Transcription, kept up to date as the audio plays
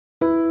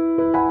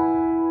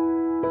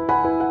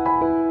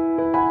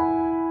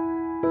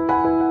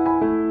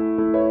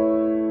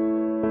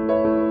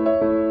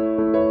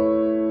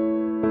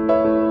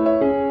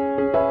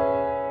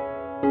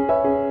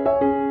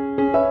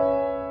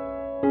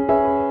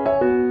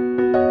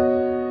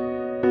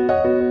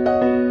Well,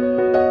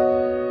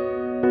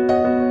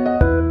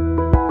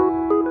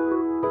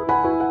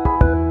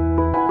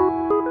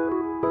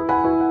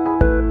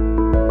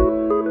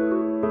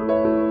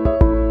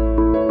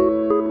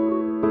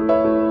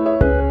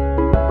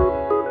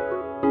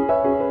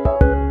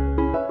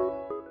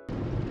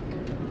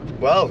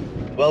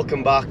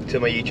 welcome back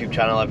to my YouTube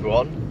channel,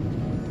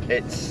 everyone.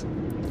 It's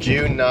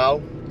June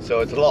now,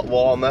 so it's a lot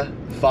warmer,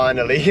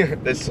 finally.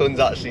 The sun's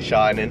actually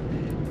shining.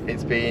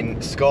 It's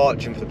been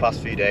scorching for the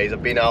past few days.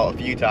 I've been out a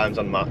few times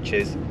on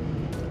matches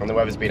and the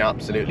weather's been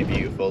absolutely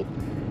beautiful.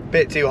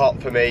 Bit too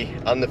hot for me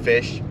and the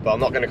fish, but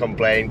I'm not going to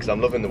complain because I'm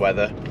loving the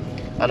weather.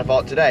 And I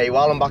thought today,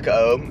 while I'm back at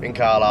home in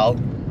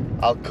Carlisle,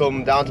 I'll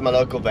come down to my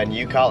local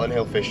venue, Carlton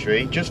Hill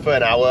Fishery, just for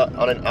an hour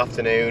on an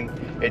afternoon.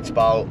 It's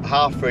about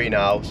 3:30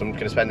 now, so I'm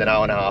going to spend an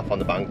hour and a half on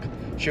the bank,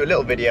 shoot a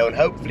little video and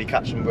hopefully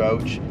catch some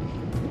roach.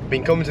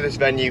 Been coming to this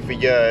venue for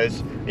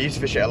years. I used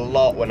to fish it a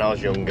lot when I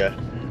was younger,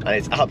 and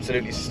it's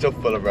absolutely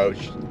stuffed full of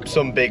roach.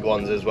 Some big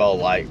ones as well,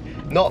 like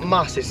not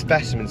massive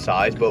specimen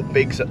size, but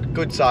big,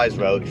 good sized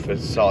roach for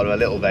sort of a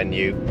little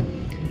venue.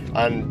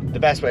 And the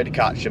best way to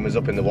catch them is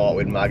up in the water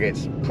with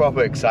maggots.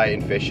 Proper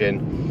exciting fishing.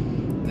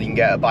 You can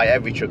get it by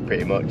every truck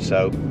pretty much,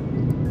 so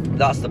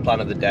that's the plan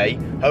of the day.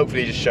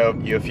 Hopefully just show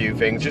you a few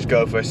things, just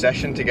go for a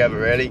session together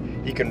really.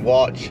 You can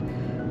watch,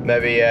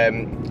 maybe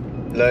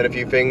learn a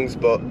few things,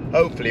 but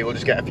hopefully we'll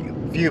just get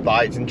a few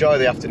bites, enjoy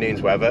the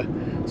afternoon's weather.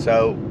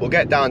 So we'll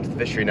get down to the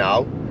fishery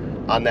now,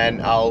 and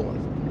then I'll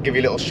give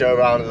you a little show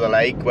around of the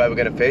lake where we're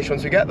going to fish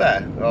once we get there.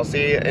 And I'll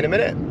see you in a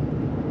minute.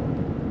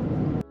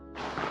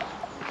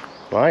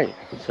 Right,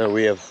 so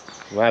we have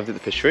arrived at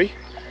the fishery.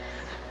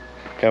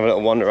 Can have a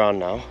little wander around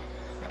now,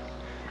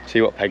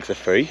 see what pegs are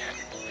free.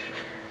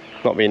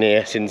 Not been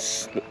here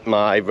since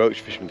my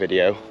roach fishing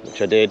video,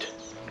 which I did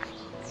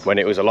when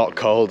it was a lot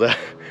colder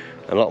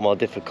and a lot more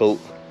difficult,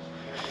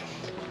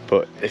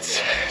 but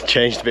it's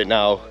changed a bit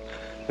now.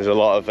 There's a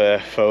lot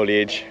of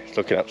foliage. It's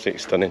looking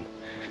absolutely stunning.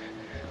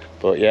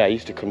 But yeah, I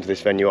used to come to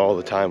this venue all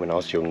the time when I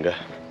was younger.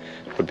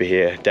 Would be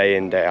here day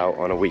in, day out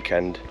on a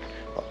weekend.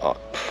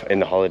 In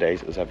the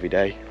holidays it was every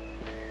day.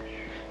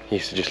 I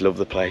used to just love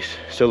the place.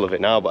 Still love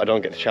it now, but I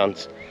don't get the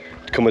chance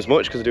to come as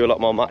much because I do a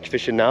lot more match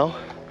fishing now.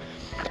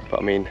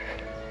 But I mean,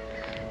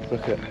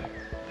 look at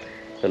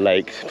the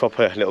lake,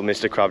 proper little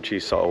Mr. Crabtree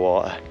sort of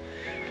water.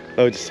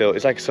 Loads of silt.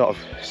 It's like a sort of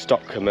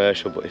stock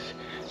commercial, but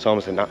it's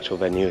almost a natural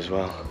venue as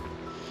well.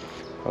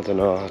 I don't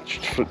know, I'll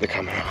just flip the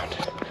camera around.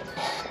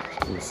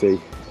 You can see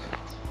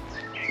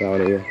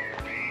down here,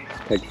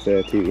 peg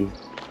 13.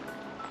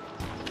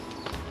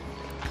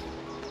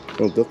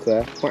 Little duck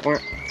there. Quack,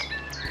 quack.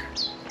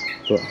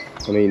 But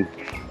I mean,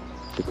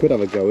 we could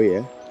have a go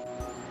here.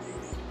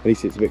 At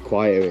least it's a bit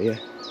quieter here.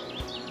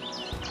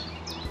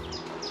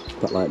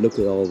 But like, look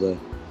at all the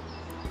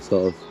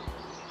sort of,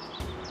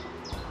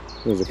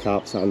 there's a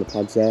carp sat on the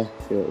pads there,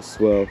 see a little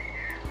swirl.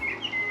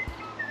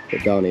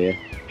 But down here,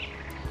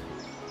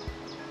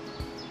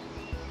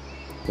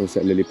 there's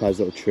a lily pads,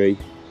 little tree.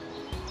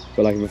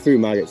 But like if I threw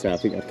maggots there, I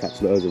think I'd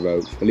catch loads of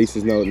roach. At least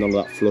there's none of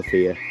that fluff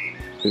here. I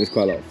think there's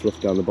quite a lot of fluff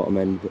down the bottom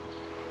end, but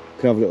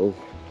can have a little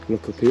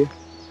look up here.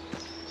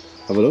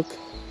 Have a look.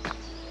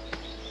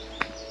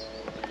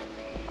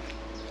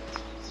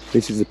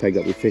 This is the peg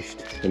that we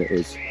fished when it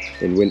was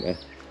in winter.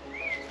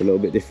 It's a little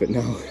bit different now.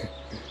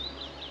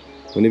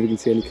 I wonder if we can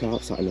see any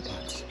carp sat in the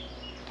pads.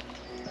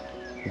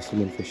 There's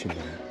someone fishing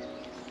there.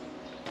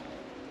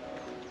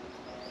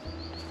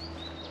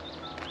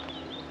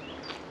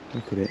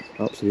 Look at it,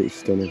 absolutely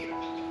stunning.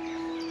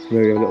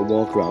 Maybe have a little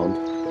walk around,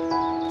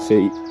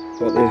 see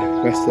what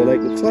the rest of the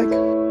lake looks like.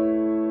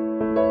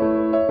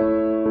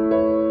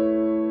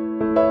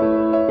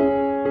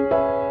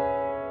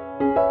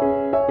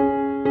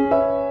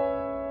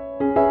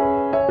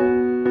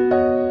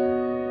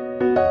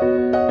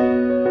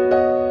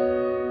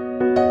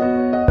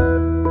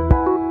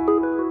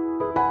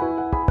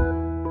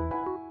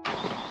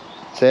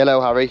 Say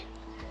hello, Harry.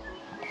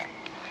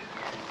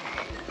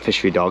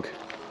 Fishery dog.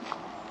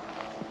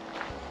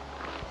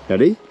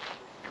 Ready?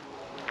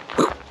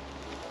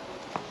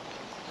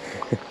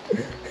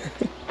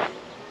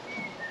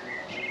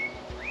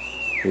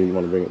 You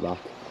want to bring it back.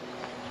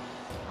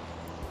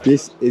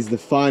 This is the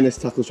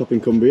finest tackle shop in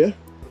Cumbria.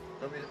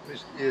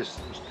 Yes,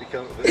 stick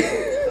out of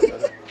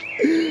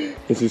it.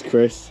 This is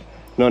Chris.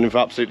 Known him for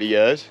absolutely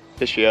years.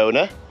 Fishery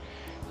owner.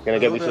 Gonna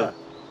get me some.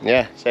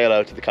 Yeah, say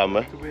hello to the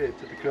camera. To the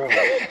camera.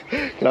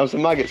 Can I have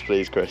some maggots,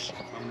 please, Chris?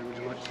 How many would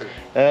you like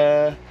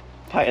to?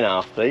 Pint and a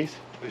half, please.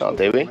 That'll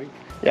do we?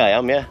 Yeah, I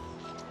am, yeah.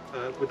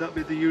 Would that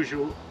be the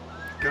usual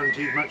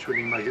guaranteed match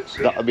winning maggots?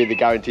 That'll be the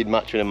guaranteed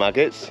match winning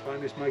maggots. The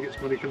finest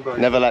maggots money can buy.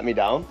 Never let me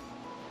down.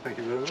 Thank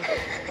you very much.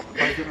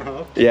 Pint and a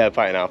half? Yeah,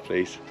 pint and a half,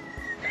 please.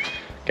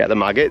 Get the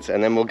maggots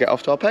and then we'll get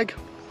off to our peg.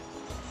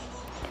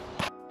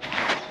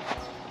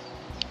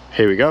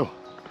 Here we go.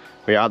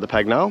 We are at the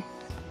peg now.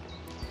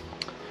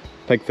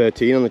 Peg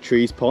 13 on the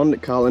Trees Pond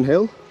at Carlton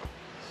Hill.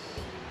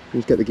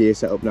 Let's get the gear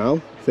set up now.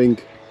 I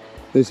think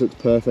this looks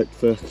perfect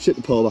for, ship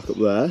the pole back up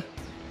there.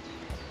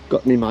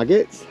 Got me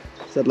maggots.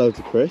 Said hello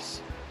to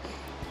Chris.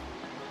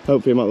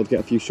 hopefully I might be able to get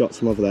a few shots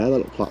from over there, that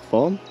little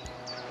platform.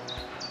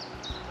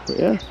 But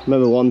yeah,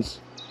 remember once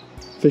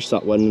fished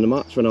that one in the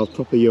match when I was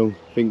proper young.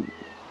 I think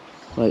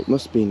like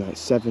must have been like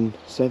seven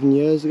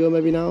years ago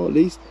maybe now at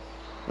least.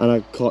 And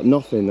I caught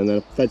nothing, and then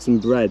I fed some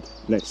bread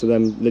next to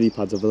them lily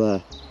pads over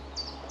there.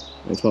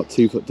 And it's about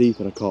 2 foot deep,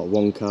 and I caught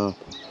one carp.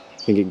 I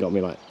think it got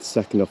me like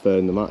second or third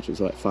in the match. It was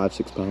like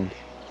 £5–6.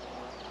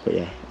 But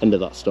yeah, end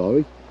of that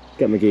story.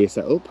 Get my gear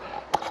set up,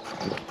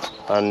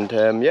 and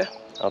yeah,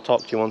 I'll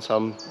talk to you once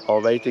I'm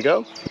all ready to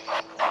go.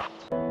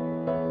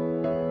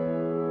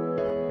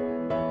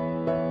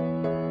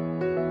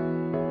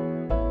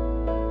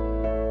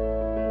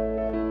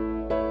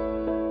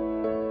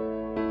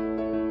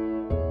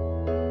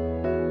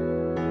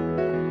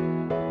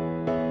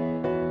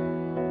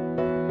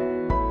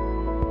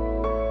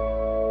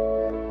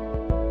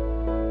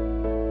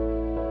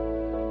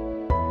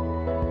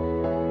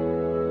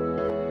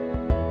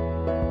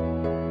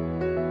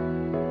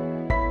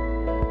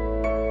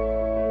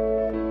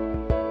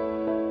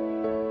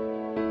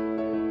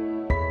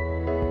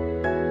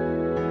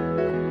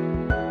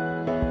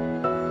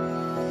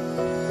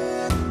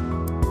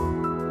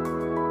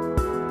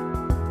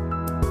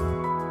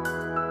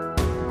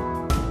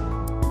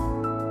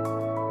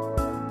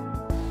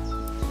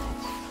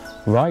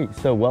 Right,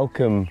 so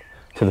welcome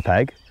to the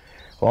peg.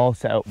 We're all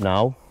set up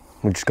now.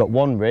 We've just got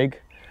one rig.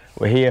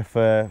 We're here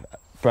for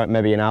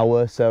maybe an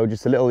hour, so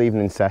just a little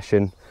evening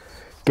session.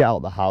 Get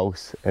out the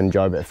house,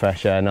 enjoy a bit of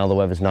fresh air now the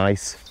weather's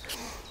nice.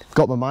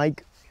 Got my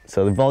mic,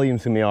 so the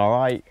volume's gonna be all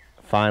right.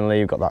 Finally,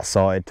 we've got that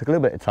sorted. Took a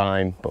little bit of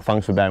time, but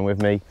thanks for bearing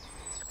with me.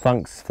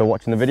 Thanks for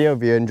watching the video.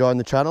 If you're enjoying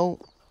the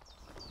channel,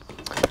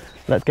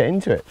 let's get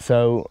into it.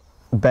 So,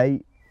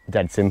 bait,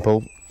 dead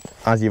simple.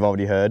 As you've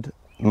already heard,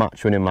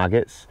 match winning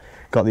maggots.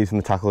 Got these from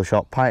the tackle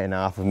shop, pint and a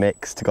half of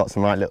mixed. Got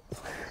some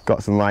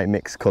right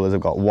mixed colours.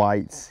 I've got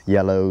whites,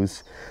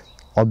 yellows,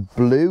 or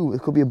blue. There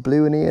could be a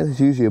blue in here. There's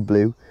usually a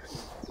blue.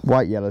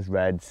 White, yellows,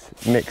 reds,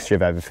 mixture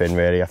of everything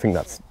really. I think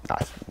that's.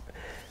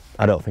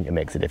 I don't think it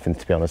makes a difference,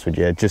 to be honest with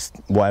you. Just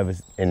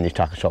whatever's in your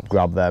tackle shop,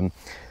 grab them.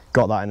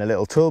 Got that in a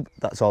little tub.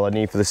 That's all I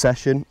need for the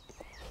session.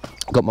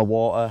 Got my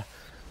water.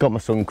 Got my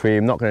sun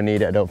cream. Not going to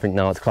need it, I don't think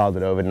now. It's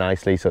clouded over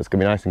nicely, so it's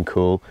going to be nice and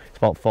cool. It's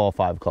about 4 or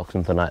 5 o'clock,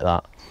 something like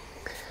that.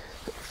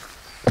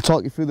 I'll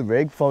talk you through the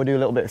rig before we do a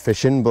little bit of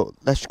fishing, but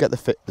let's just get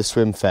the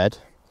swim fed,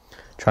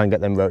 try and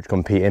get them roach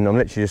competing. I'm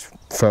literally just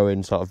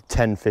throwing sort of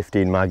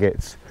 10–15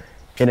 maggots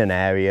in an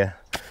area.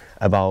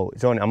 I'm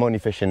only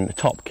fishing the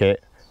top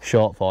kit,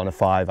 short 4 and a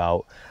 5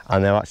 out,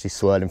 and they're actually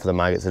swirling for the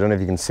maggots. I don't know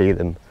if you can see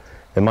them.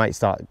 They might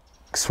start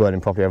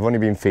swirling properly. I've only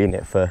been feeding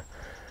it for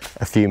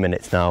a few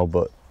minutes now,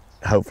 but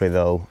hopefully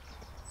they'll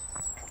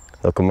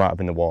come right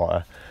up in the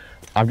water.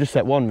 I've just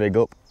set one rig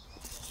up.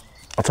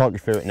 I'll talk you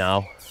through it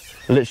now.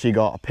 Literally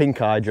got a pink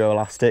hydro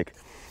elastic,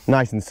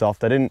 nice and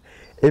soft. If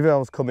I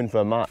was coming for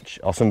a match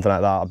or something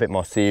like that, a bit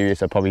more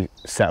serious, I'd probably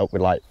set up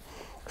with like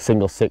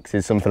single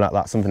 6s, something like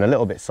that, something a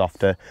little bit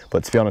softer.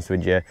 But to be honest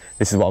with you,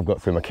 this is what I've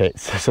got through my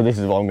kits, so this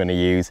is what I'm going to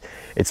use.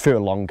 It's through a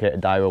long kit, a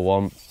Dyro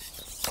one,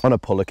 on a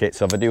puller kit,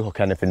 so if I do hook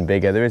anything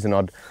bigger, there is an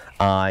odd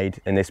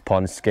eyed in this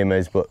pond,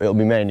 skimmers, but it'll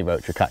be mainly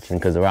roach catching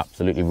because they're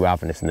absolutely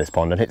ravenous in this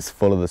pond, and it's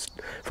full of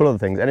the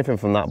things, anything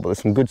from that, but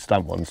there's some good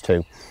stamp ones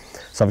too.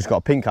 So I've just got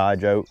a pink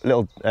hydro,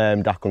 little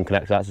Dacron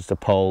connector. That's just a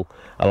pole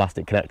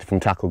elastic connector from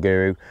Tackle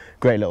Guru.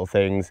 Great little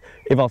things.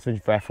 If I was fishing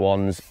for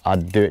F1s,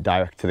 I'd do it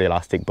direct to the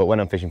elastic, but when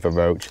I'm fishing for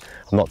roach,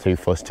 I'm not too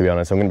fussed, to be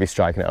honest. I'm going to be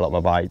striking it a lot of my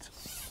bites.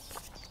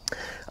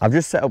 I've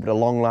just set up with a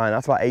long line.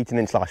 That's about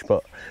 18-inch lash,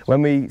 but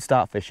when we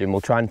start fishing,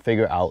 we'll try and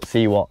figure it out,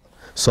 see what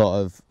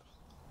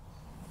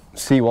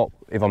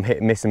if I'm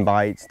missing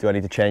bites, do I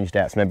need to change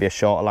depths, maybe a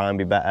shorter line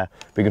be better.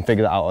 We can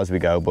figure that out as we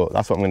go, but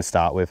that's what I'm going to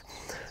start with.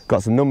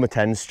 Got some number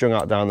 10s strung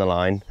out down the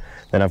line.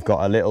 Then I've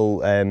got a little,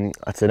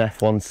 that's an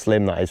F1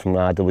 Slim, that is from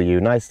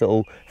RW. Nice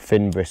little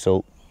thin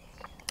bristle,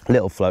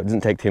 little float,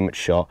 doesn't take too much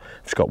shot.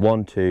 I've just got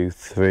 1, 2,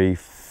 3,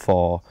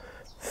 4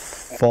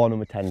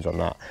 number 10s on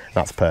that.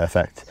 That's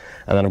perfect.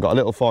 And then I've got a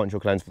little 4-inch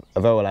hook length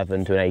of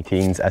 011 to an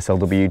 18s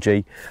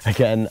SLWG.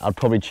 Again, I'd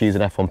probably choose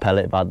an F1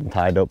 pellet if I had them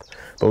tied up,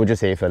 but we're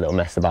just here for a little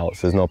mess about,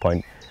 so there's no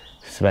point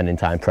spending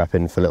time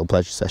prepping for little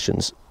pleasure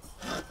sessions.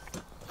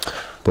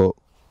 But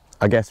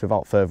I guess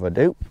without further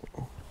ado,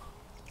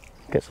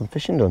 get some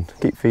fishing done.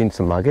 Keep feeding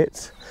some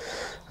maggots.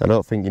 I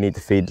don't think you need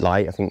to feed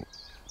light, I think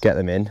get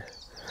them in.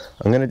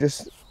 I'm going to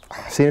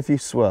I've seen a few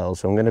swirls,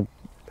 so I'm going to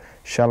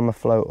shallow my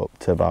float up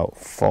to about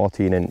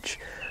 14-inch,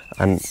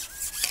 and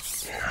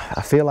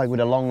I feel like with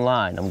a long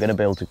line I'm going to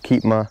be able to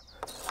keep my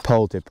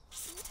pole tip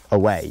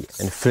away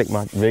and flick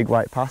my rig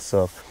right past.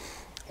 So I'm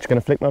just going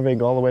to flick my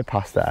rig all the way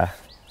past there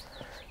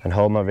and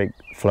hold my rig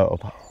float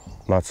up,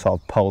 my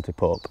sort of pole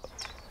tip up.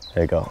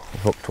 There you go,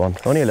 hooked one,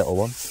 only a little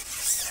one.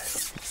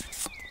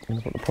 I'm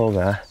going to put the pole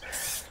there.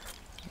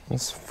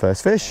 That's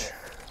first fish,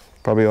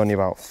 probably only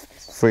about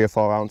 3 or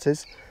 4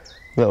 ounces.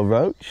 Little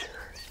roach,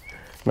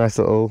 nice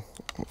little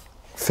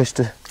fish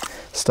to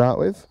start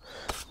with.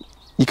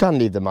 You can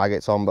leave the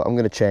maggots on, but I'm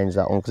going to change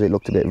that one because it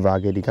looked a bit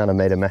ragged. He kind of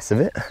made a mess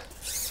of it.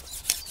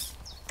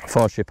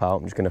 before I ship out,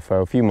 I'm just going to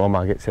throw a few more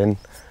maggots in,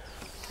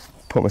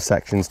 put my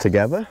sections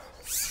together,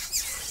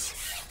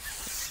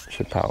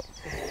 ship out,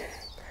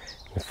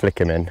 and flick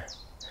them in.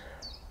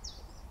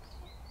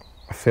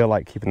 I feel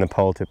like keeping the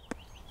pole tip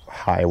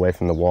high away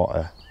from the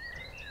water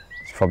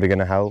is probably going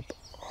to help.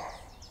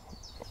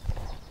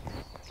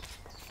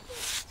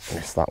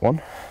 Missed that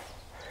one.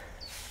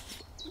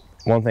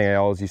 One thing I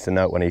always used to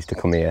note when I used to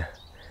come here,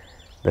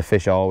 the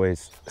fish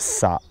always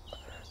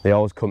they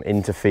always come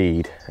in to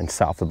feed and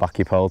sat off the back of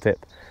your pole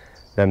tip.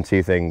 Them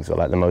two things are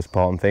like the most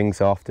important things.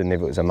 So often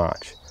if it was a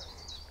match,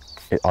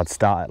 I'd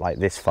start at like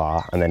this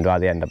far, and then by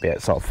the end I'd be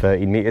at sort of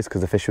 13 metres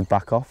because the fish would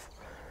back off.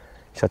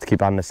 You just had to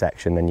keep adding a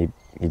section, then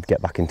you'd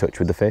get back in touch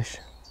with the fish.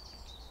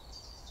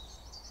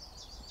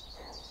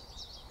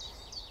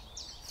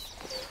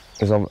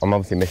 I'm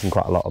obviously missing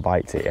quite a lot of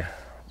bites here.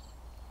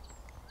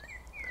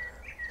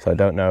 So I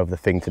don't know if the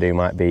thing to do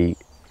might be,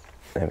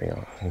 there we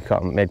go,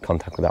 I made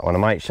contact with that one. I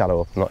might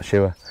shallow up, I'm not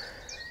sure,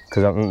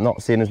 because I'm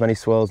not seeing as many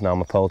swirls now,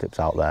 my pole tip's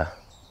out there.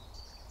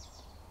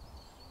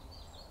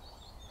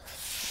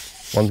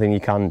 One thing you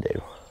can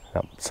do,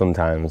 that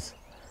sometimes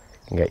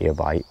can get you a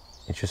bite,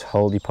 is just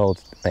hold your pole,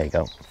 there you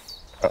go,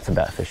 that's a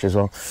better fish as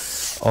well.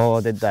 All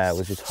I did there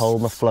was just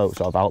hold my float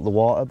sort of out the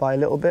water by a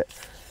little bit.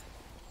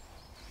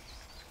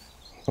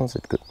 That's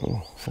it, good.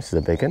 This is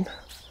a big one.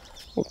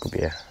 What could be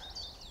a,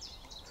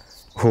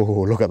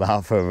 oh, look at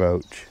that for a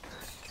roach.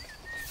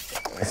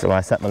 So I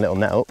set my little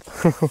net up.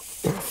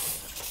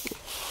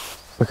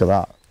 Look at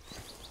that.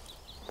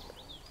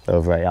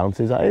 Over 8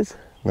 ounces that is.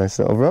 Nice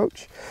little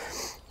roach.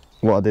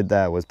 What I did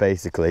there was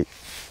basically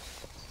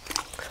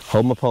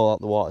hold my pole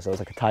out the water so it's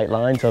like a tight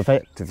line. So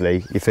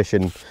effectively you're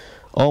fishing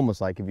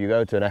almost like if you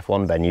go to an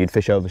F1 venue, you'd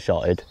fish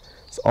overshotted.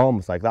 It's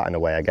almost like that in a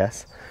way, I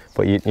guess.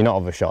 But you're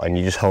not overshotting,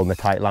 you're just holding a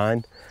tight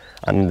line.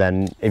 And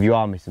then if you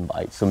are missing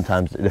bites,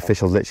 sometimes the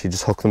fish will literally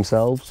just hook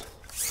themselves.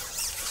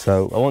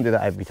 So I won't do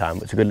that every time,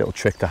 but it's a good little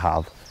trick to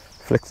have.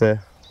 Flick the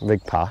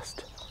rig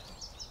past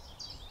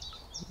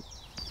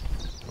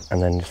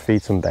and then just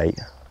feed some bait.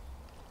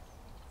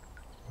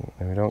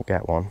 If we don't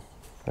get one,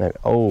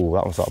 oh,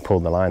 that one sort of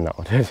pulled the line, that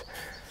one did.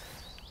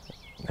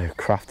 They're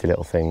crafty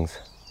little things,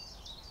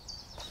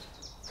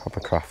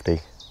 proper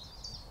crafty.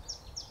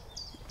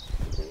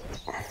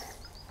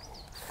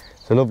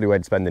 It's a lovely way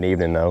to spend an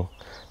evening though.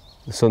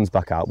 The sun's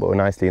back out, but we're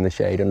nicely in the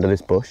shade under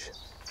this bush.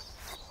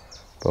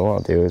 But what I'll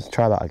do is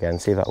try that again,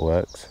 see if that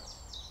works.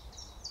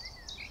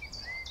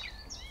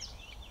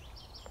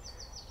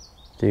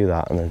 Do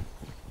that and then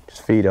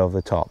just feed over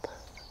the top,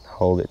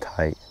 hold it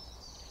tight.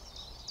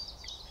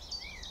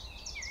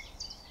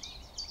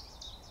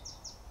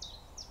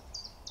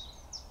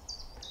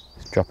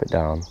 Just drop it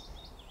down.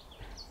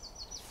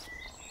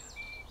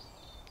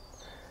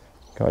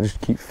 Can't just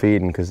keep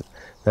feeding because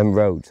them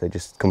roach, they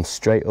just come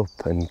straight up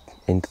and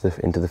into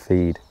the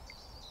feed.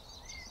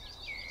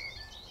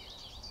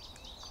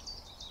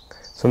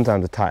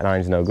 Sometimes a tight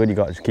line's no good, you've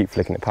got to just keep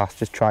flicking it past.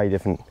 Just try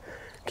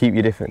keep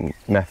your different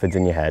methods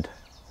in your head.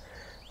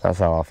 That's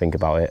how I think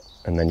about it.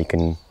 And then you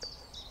can,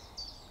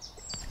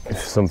 if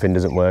something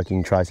doesn't work, you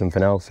can try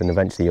something else and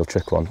eventually you'll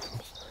trick one.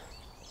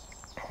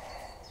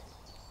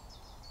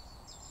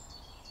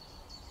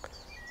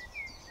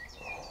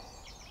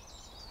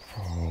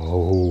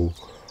 Oh,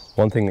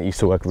 one thing that used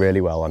to work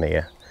really well on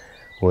here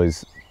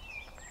was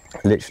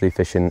literally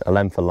fishing a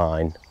length of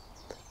line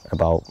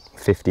about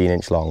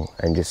 15-inch long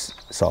and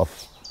just sort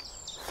of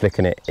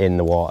flicking it in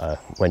the water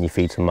when you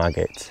feed some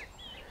maggots,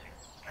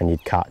 and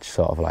you'd catch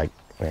sort of like,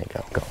 there you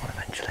go, got one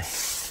eventually.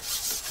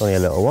 Only a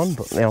little one,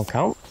 but they all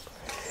count.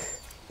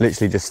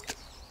 Literally just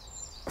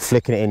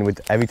flicking it in with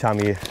every time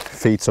you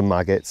feed some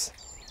maggots,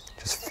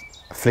 just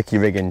flick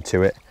your rig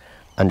into it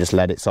and just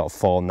let it sort of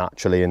fall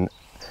naturally. And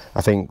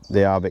I think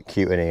they are a bit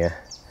cute in here.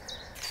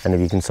 And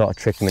if you can sort of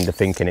trick them into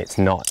thinking it's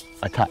not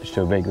attached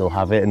to a rig, they'll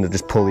have it and they'll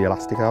just pull the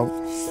elastic out.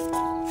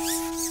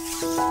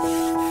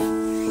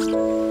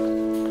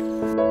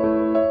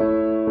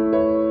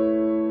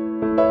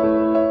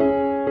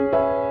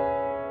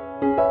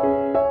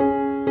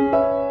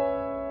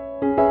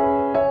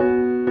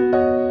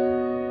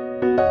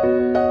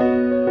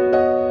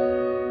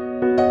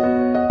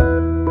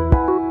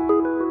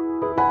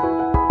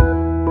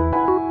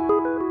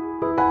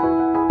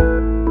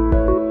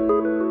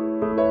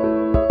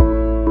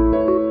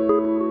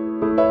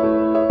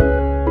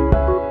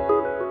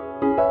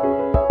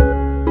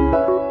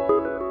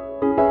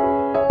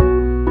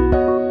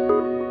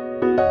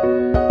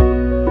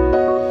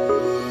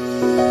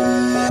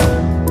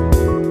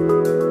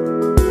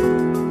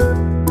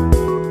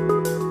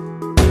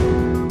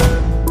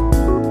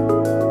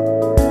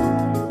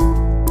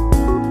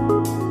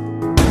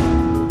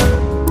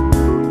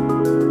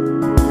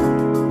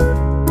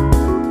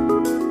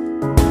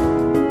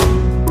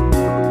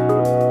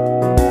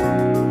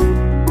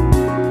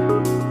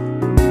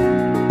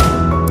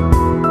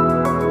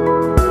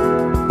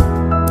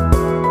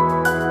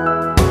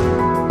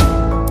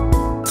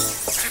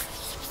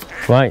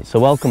 Right, so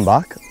welcome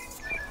back.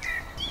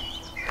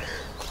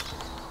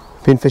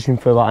 Been fishing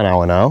for about an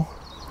hour now.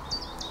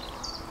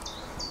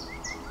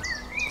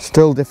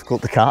 Still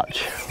difficult to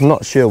catch. I'm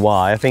not sure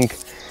why. I think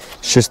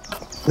it's just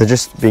they're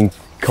just being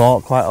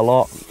caught quite a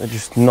lot. They're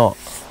just not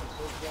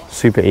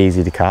super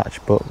easy to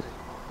catch, but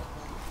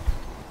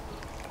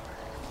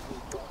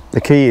the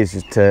key is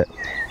just to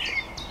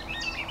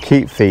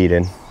keep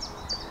feeding,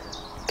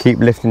 keep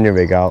lifting your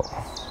rig out,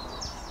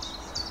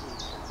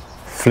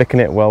 flicking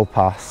it well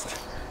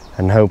past,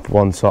 and hope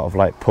one sort of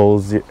like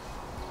pulls your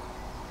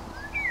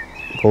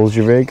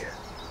rig.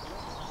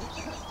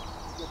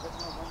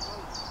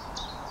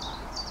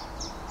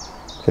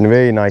 It's been a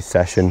really nice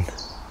session.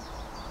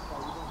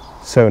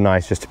 So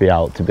nice just to be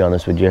out, to be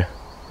honest with you.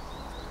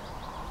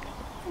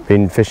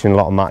 Been fishing a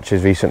lot of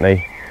matches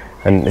recently,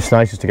 and it's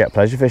nice just to get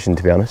pleasure fishing,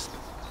 to be honest.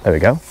 There we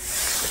go.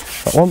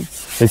 That one.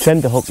 They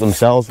tend to hook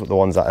themselves with the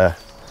ones that are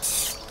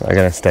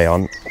going to stay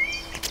on.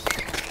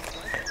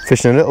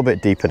 Fishing a little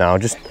bit deeper now,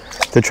 just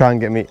to try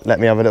and let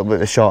me have a little bit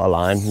of a shorter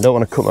line. Don't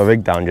want to cut my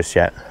rig down just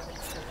yet.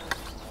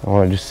 I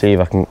want to just see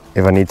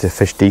if I need to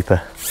fish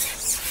deeper.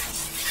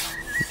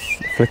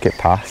 Flick it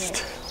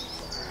past,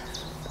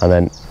 and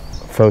then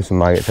throw some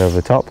maggots over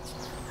the top.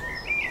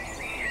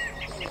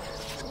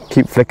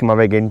 Keep flicking my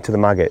rig into the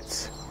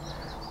maggots.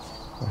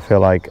 I feel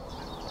like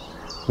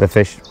the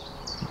fish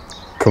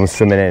come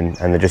swimming in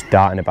and they're just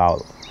darting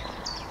about.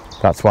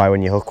 That's why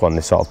when you hook one,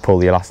 they sort of pull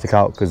the elastic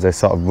out, because they're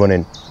sort of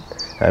running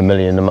at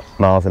 1,000,000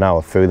 miles an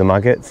hour through the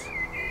maggots.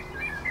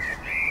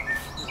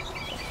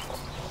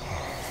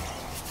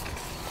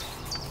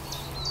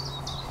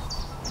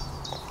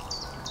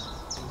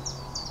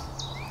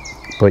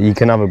 But you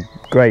can have a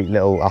great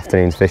little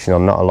afternoon's fishing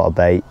on not a lot of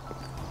bait.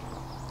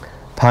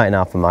 Pint and a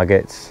half of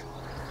maggots.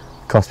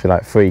 Cost me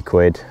like £3,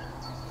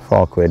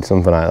 £4,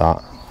 something like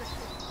that.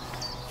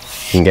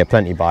 You can get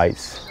plenty of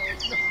bites.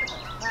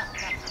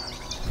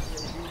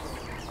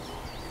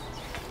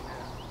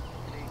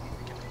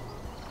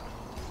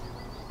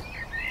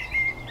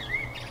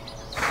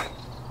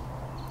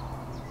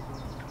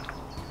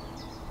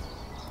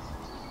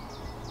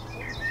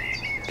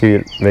 Give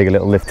your rig a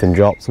little lift and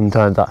drop,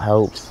 sometimes that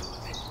helps.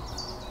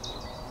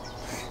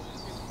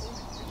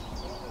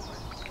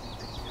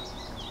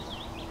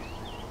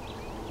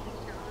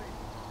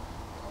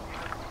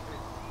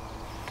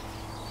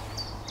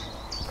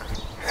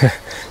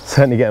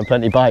 Certainly getting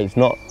plenty of bites,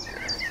 not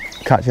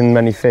catching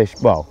many fish.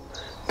 Well,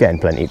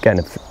 getting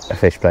a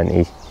fish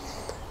plenty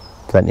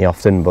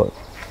often, but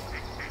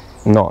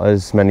not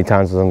as many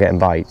times as I'm getting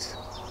bites.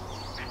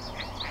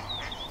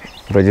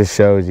 But it just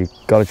shows you've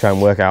got to try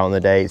and work out on the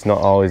day. It's not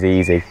always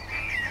easy.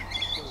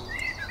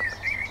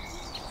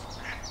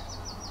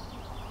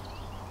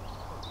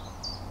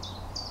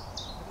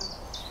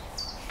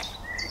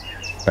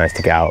 Nice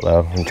to get out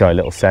though, enjoy a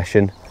little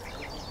session,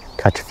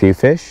 catch a few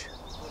fish.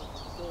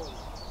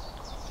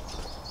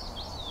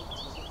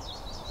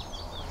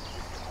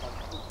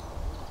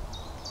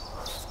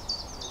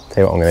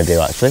 Tell you what I'm going to do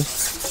actually.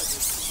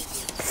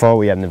 Before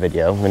we end the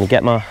video, I'm going to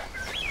get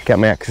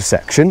my extra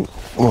section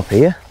up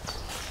here.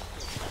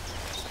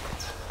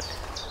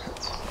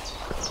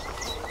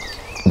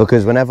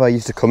 Because whenever I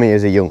used to come here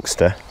as a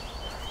youngster,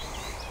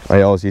 I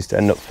always used to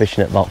end up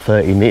fishing at about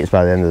 30 metres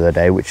by the end of the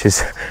day, which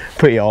is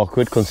pretty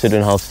awkward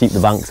considering how steep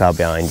the banks are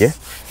behind you.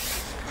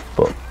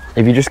 But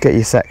if you just get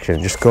your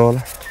section, just go a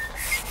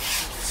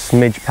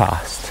smidge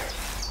past.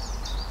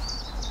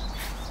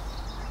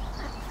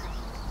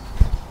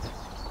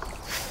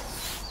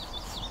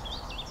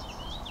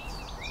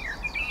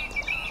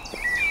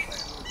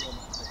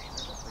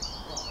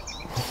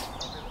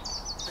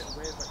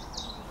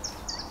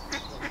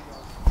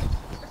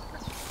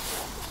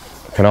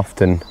 Can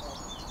often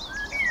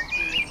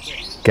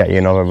get you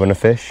another run of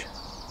fish.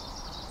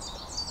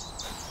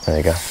 There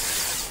you go.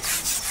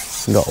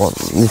 Got one.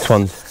 This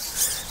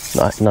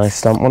one's nice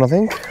stamp one, I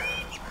think.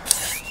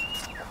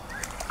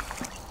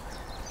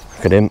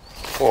 Look at him.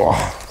 Oh.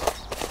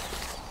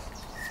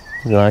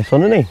 He's a nice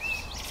one, isn't he?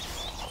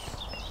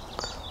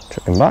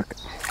 Chuck him back.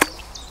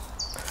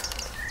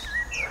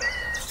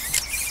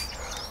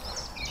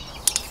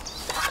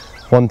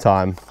 One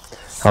time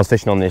I was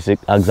fishing on this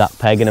exact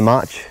peg in a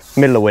match.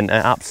 Middle of winter,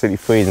 absolutely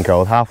freezing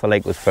cold, half the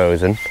lake was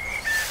frozen,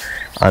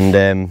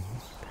 and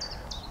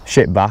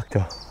shipped back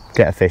to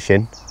get a fish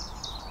in.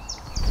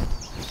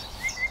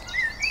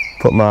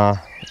 I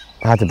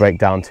had to break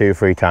down 2 or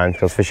 3 times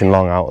because I was fishing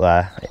long out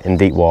there in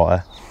deep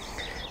water.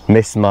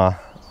 Missed my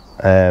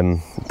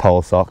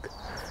pole sock,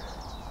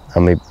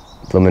 and my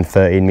blooming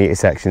 13-metre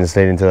section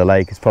slid into the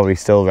lake. It's probably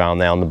still around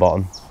there on the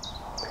bottom.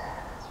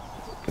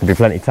 There'll be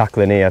plenty of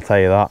tackling here, I'll tell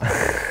you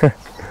that.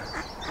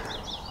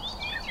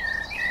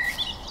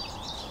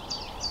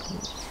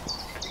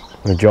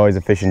 The joys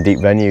of fishing deep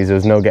venues, there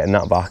was no getting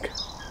that back.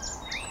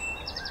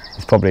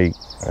 It's probably,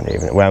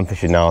 where I'm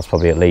fishing now, it's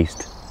probably at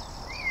least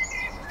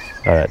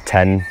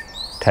 10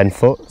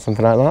 foot,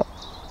 something like that,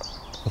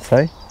 I'd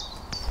say.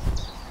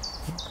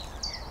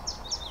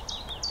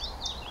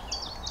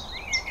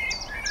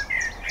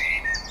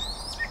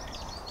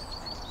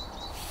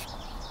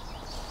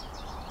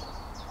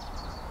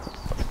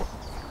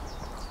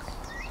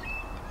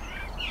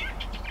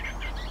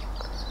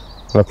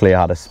 Luckily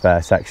I had a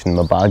spare section in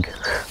my bag.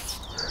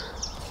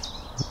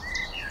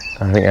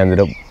 I think I ended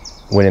up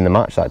winning the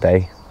match that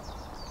day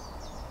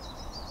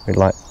with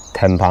like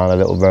 £10 a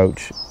little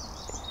roach.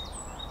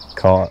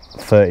 Caught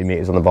 30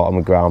 metres on the bottom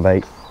with ground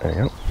bait. There you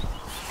go.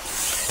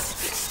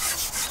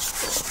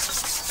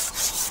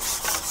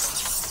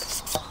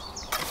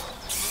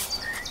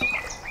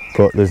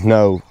 But there's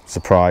no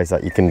surprise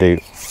that you can do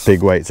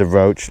big weights of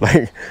roach.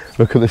 Like,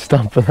 look at the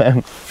stump of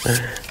them. So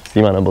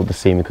you might not be able to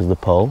see me because of the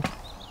pole.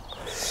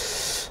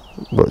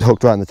 But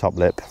hooked right in the top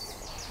lip.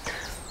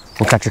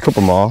 We'll catch a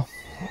couple more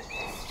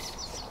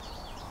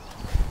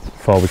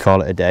before we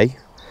call it a day.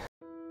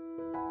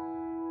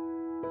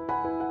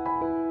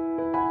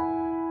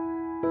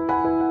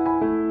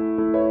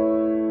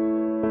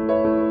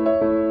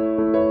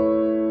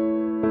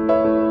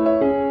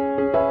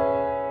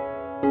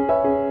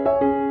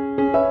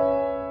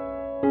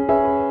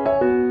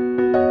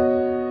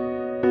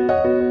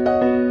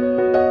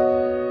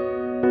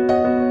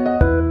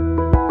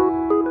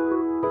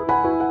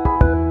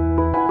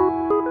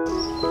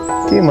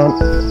 Come on.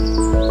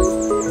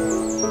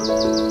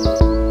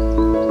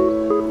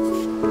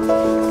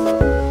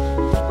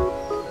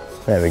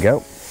 There we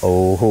go.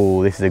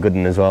 Oh, this is a good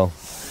one as well.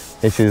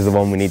 This is the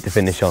one we need to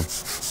finish on. I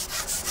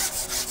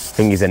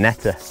think he's a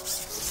netter.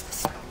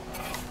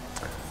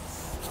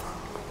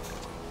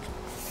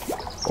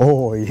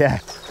 Oh yeah.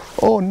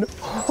 Oh no.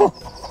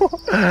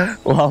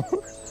 Well,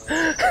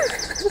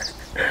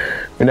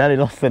 we nearly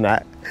lost the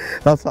net.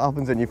 That's what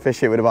happens when you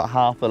fish it with about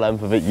half the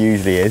length of it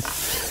usually is.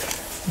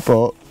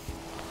 But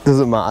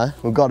doesn't matter,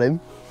 we've got him.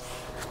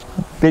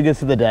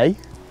 Biggest of the day.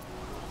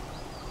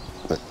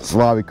 That's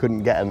why we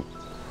couldn't get him,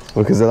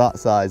 because of that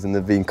size, and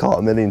they've been caught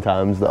a million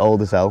times, the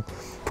older cell.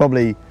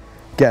 Probably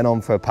getting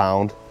on for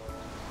 £1.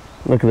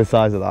 Look at the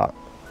size of that.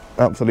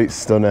 Absolute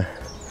stunner.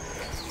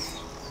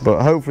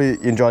 But hopefully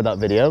you enjoyed that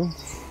video.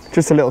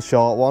 Just a little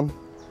short one.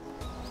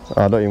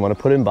 I don't even want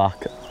to put him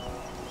back.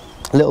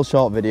 A little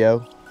short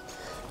video.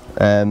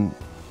 There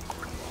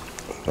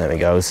he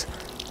goes.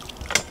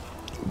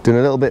 Doing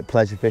a little bit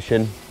pleasure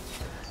fishing,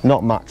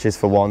 not matches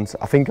for once.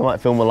 I think I might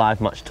film a live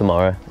match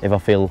tomorrow if I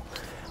feel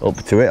up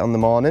to it on the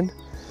morning.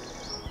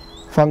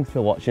 Thanks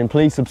for watching.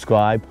 Please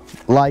subscribe,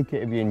 like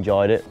it if you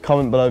enjoyed it,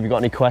 comment below if you've got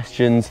any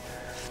questions,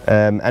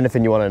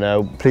 anything you want to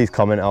know, please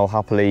comment, I'll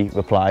happily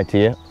reply to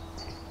you.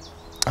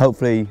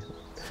 Hopefully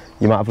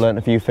you might have learnt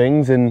a few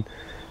things and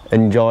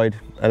enjoyed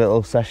a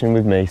little session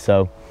with me,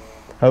 so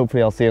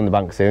hopefully I'll see you on the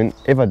bank soon.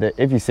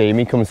 If you see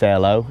me, come say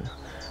hello.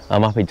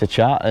 I'm happy to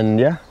chat, and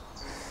yeah,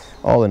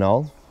 all in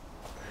all,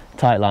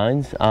 tight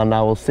lines, and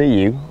I will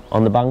see you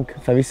on the bank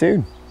very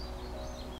soon.